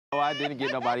I didn't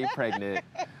get nobody pregnant,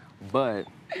 but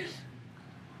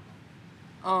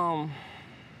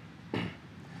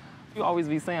you always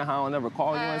be saying how I'll never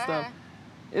call you and stuff.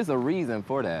 It's a reason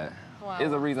for that. Wow.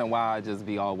 It's a reason why I just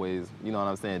be always, you know what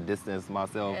I'm saying, distance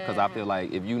myself. Because I feel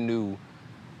like if you knew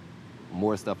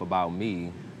more stuff about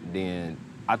me, then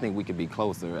I think we could be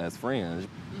closer as friends.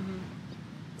 Mm-hmm.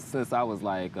 Since I was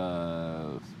like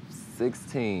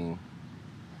 16,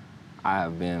 I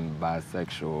have been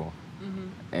bisexual.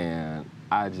 Mm-hmm. And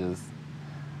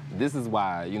this is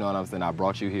why, you know what I'm saying, I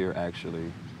brought you here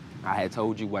actually. I had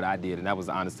told you what I did, and that was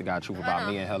the honest to God truth about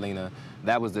me and Helena.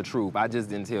 That was the truth. I just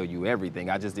didn't tell you everything.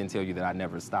 I just didn't tell you that I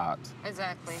never stopped.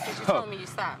 Exactly, because you told me you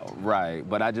stopped. Right,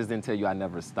 but I just didn't tell you I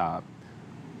never stopped.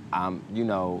 You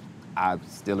know, I'm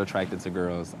still attracted to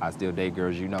girls. I still date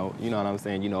girls, you know what I'm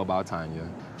saying? You know about Tanya.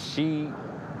 She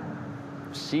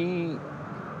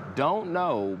don't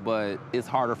know, but it's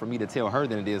harder for me to tell her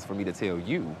than it is for me to tell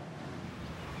you.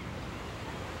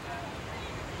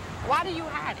 Why do you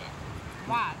hide it?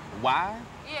 Why? Why?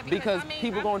 Yeah, because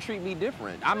people gonna treat me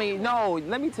different. I mean, no,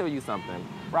 let me tell you something.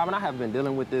 Robin, I have been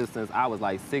dealing with this since I was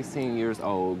like 16 years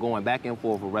old, going back and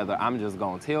forth with whether I'm just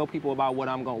gonna tell people about what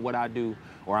I do,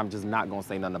 or I'm just not gonna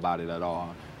say nothing about it at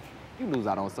all. You lose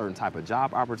out on certain type of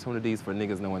job opportunities for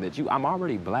niggas knowing that I'm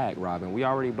already black, Robin. We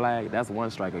already black. That's one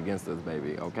strike against us,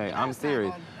 baby, okay? I'm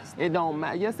serious. It don't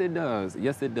matter. Yes, it does.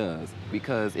 Yes, it does.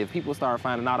 Because if people start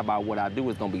finding out about what I do,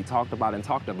 it's gonna be talked about and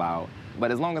talked about.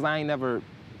 But as long as I ain't never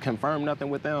confirmed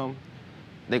nothing with them,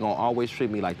 they gonna always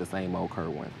treat me like the same old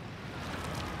Kerwin.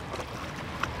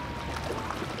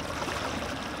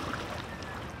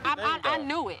 I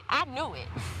knew it. I knew it.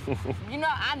 You know,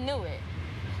 I knew it.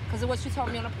 Because of what you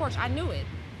told me on the porch, I knew it.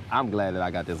 I'm glad that I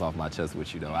got this off my chest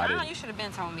with you, though. Nah, you should have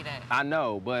been telling me that. I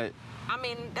know, but... I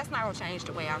mean, that's not gonna change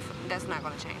the way I feel. That's not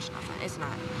gonna change nothing. It's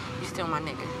not. You still my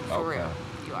nigga. For real.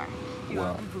 You are.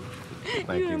 Well,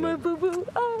 thank you. You're my boo-boo.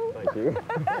 Oh. Thank you.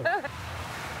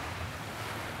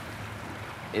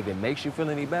 If it makes you feel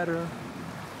any better,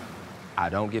 I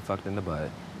don't get fucked in the butt.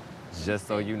 Just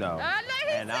so you know.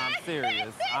 And I'm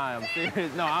serious. I am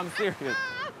serious. No, I'm serious.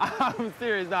 I'm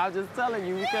serious. No, I'm just telling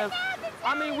you because,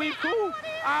 I mean, we cool.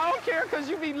 I don't care because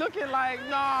you be looking like,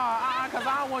 nah, because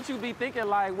I don't want you to be thinking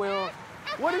like, well,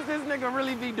 what does this nigga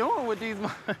really be doing with these,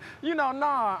 you know,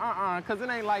 nah, because it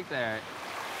ain't like that.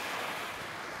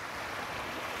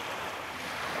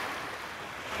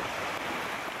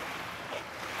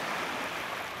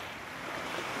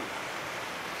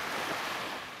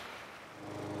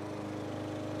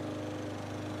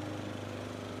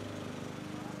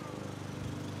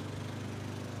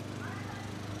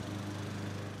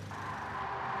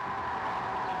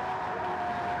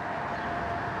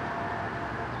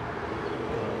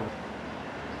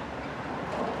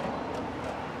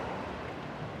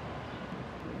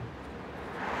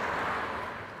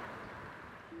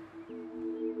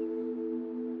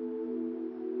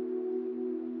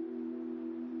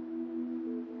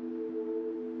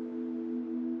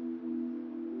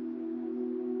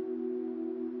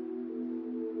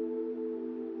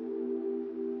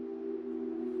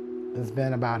 It's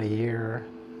been about a year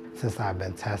since I've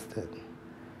been tested.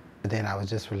 Then I was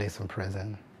just released from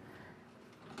prison.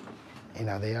 You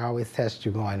know, they always test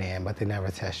you going in, but they never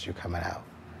test you coming out.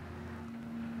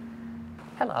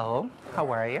 Hello,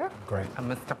 how are you? Great. I'm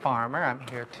Mr. Farmer. I'm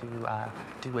here to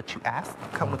do what you asked.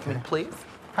 Come with me, please.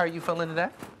 How are you feeling today?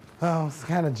 Oh, it's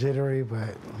kind of jittery,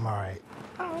 but I'm all right.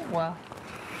 Oh, well,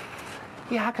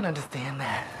 yeah, I can understand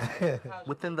that.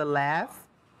 Within the last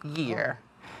year,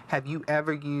 have you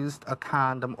ever used a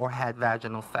condom or had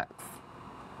vaginal sex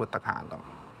with a condom?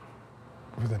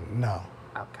 No.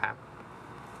 Okay.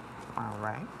 All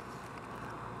right.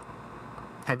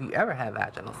 Have you ever had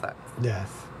vaginal sex? Yes.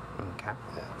 Okay.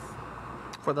 Yes.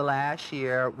 For the last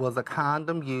year, was a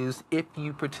condom used if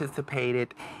you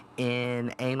participated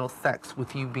in anal sex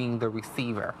with you being the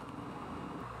receiver?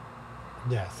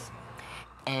 Yes.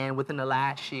 And within the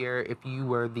last year, if you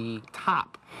were the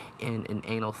top in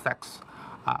anal sex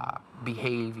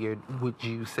behavior, would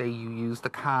you say you used a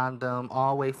condom?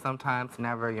 Always, sometimes,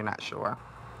 never, you're not sure?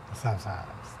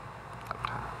 Sometimes.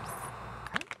 Sometimes.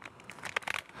 Okay.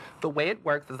 The way it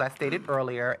works, as I stated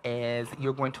earlier, is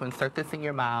you're going to insert this in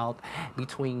your mouth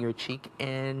between your cheek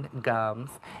and gums,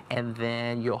 and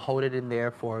then you'll hold it in there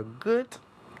for a good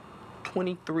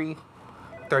 23,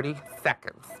 30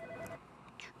 seconds.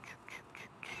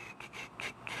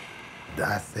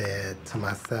 I said to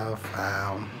myself,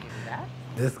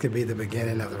 this could be the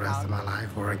beginning of the rest of my life,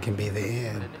 or it can be the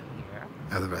end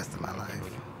of the rest of my life.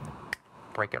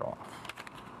 Break it off.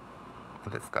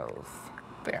 This goes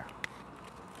there.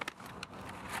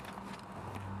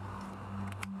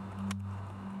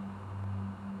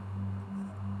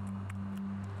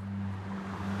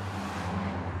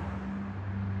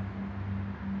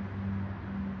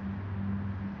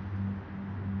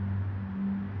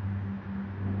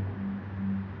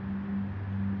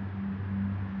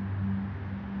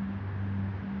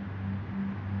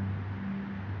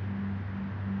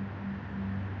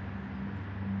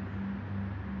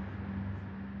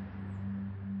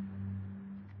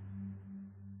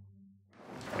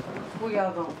 Where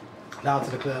y'all going? Down to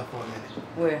the club for a minute.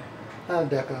 Where?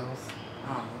 Decos.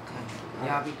 Oh, okay.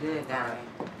 Y'all be good down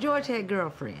there. George had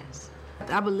girlfriends.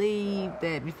 I believe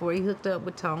that before he hooked up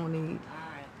with Tony,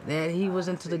 that he was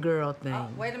into the girl thing. Oh,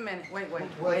 wait a minute. Wait. I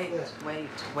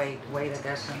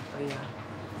got something for you.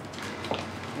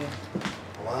 Yeah.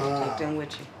 Wow. Take them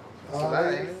with you.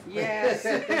 Yes.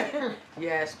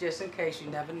 Yes, just in case, you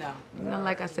never know. You know,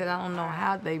 like I said, I don't know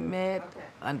how they met,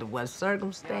 under what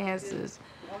circumstances,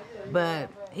 but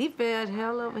he fell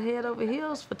head over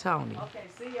heels for Tony. Okay,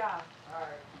 see y'all. All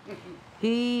right.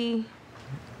 He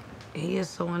is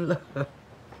so in love.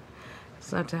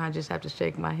 Sometimes I just have to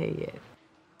shake my head.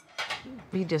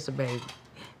 He just a baby.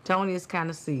 Tony is kind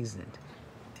of seasoned.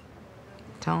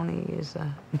 Tony is,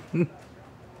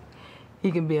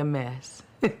 he can be a mess.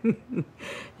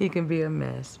 He can be a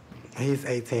mess. He's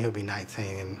 18, he'll be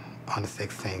 19 on the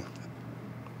 16th.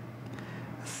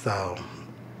 So,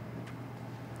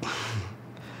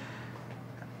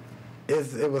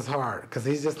 it was hard, because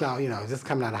he's just now, just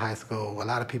coming out of high school. A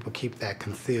lot of people keep that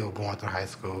concealed going through high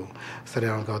school, so they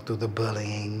don't go through the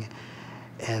bullying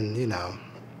and,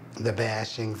 the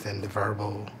bashings and the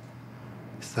verbal.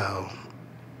 So,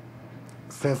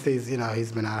 since he's been out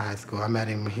of high school, I met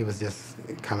him, he was just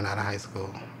coming out of high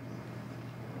school.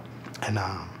 And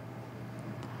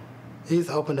he's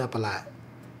opened up a lot.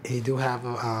 He do have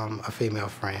a female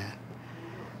friend.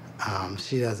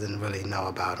 She doesn't really know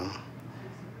about him.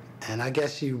 And I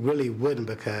guess she really wouldn't,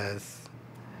 because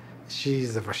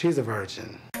she's a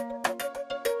virgin.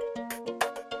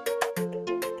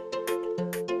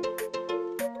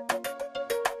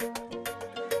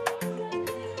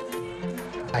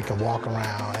 I can walk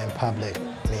around in public,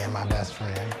 me and my best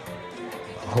friend,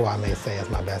 who I may say is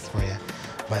my best friend,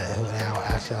 but who in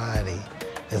actuality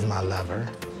is my lover.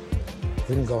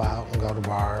 We can go out and go to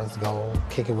bars, go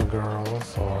kick it with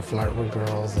girls or flirt with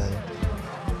girls, and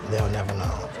they'll never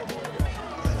know.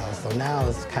 So now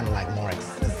it's kind of like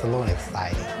it's a little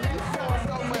exciting.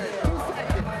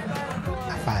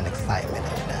 I find excitement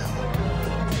in it now.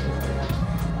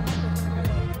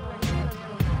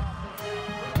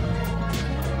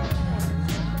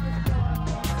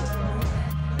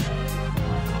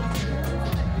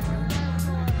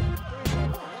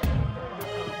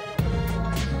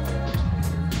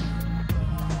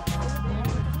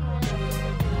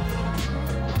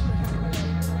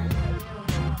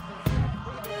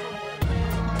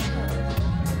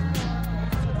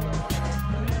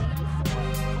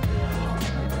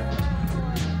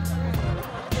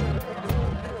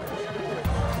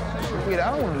 I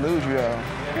don't want to lose you, though.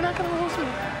 You're not gonna lose me.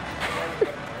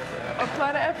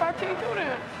 Apply to FIT too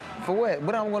then. For what?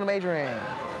 What am I going to major in?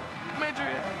 Major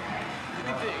in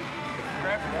anything.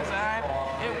 Graphic design.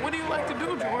 And what do you like to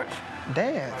do, George?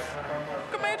 Dance.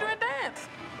 You can major in dance.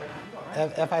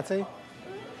 FIT?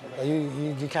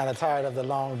 You kind of tired of the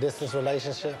long distance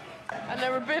relationship? I've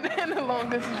never been in a long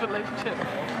distance relationship.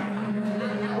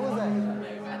 Who was that?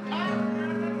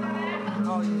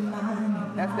 Oh,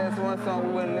 yeah. That's one song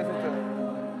we wouldn't listen to.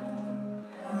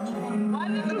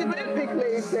 Look at that big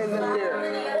lady standing up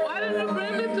there. Why did you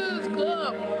bring me to this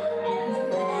club?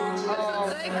 It's a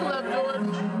day club, George.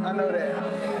 I know that.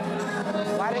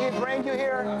 Why did he bring you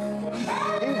here?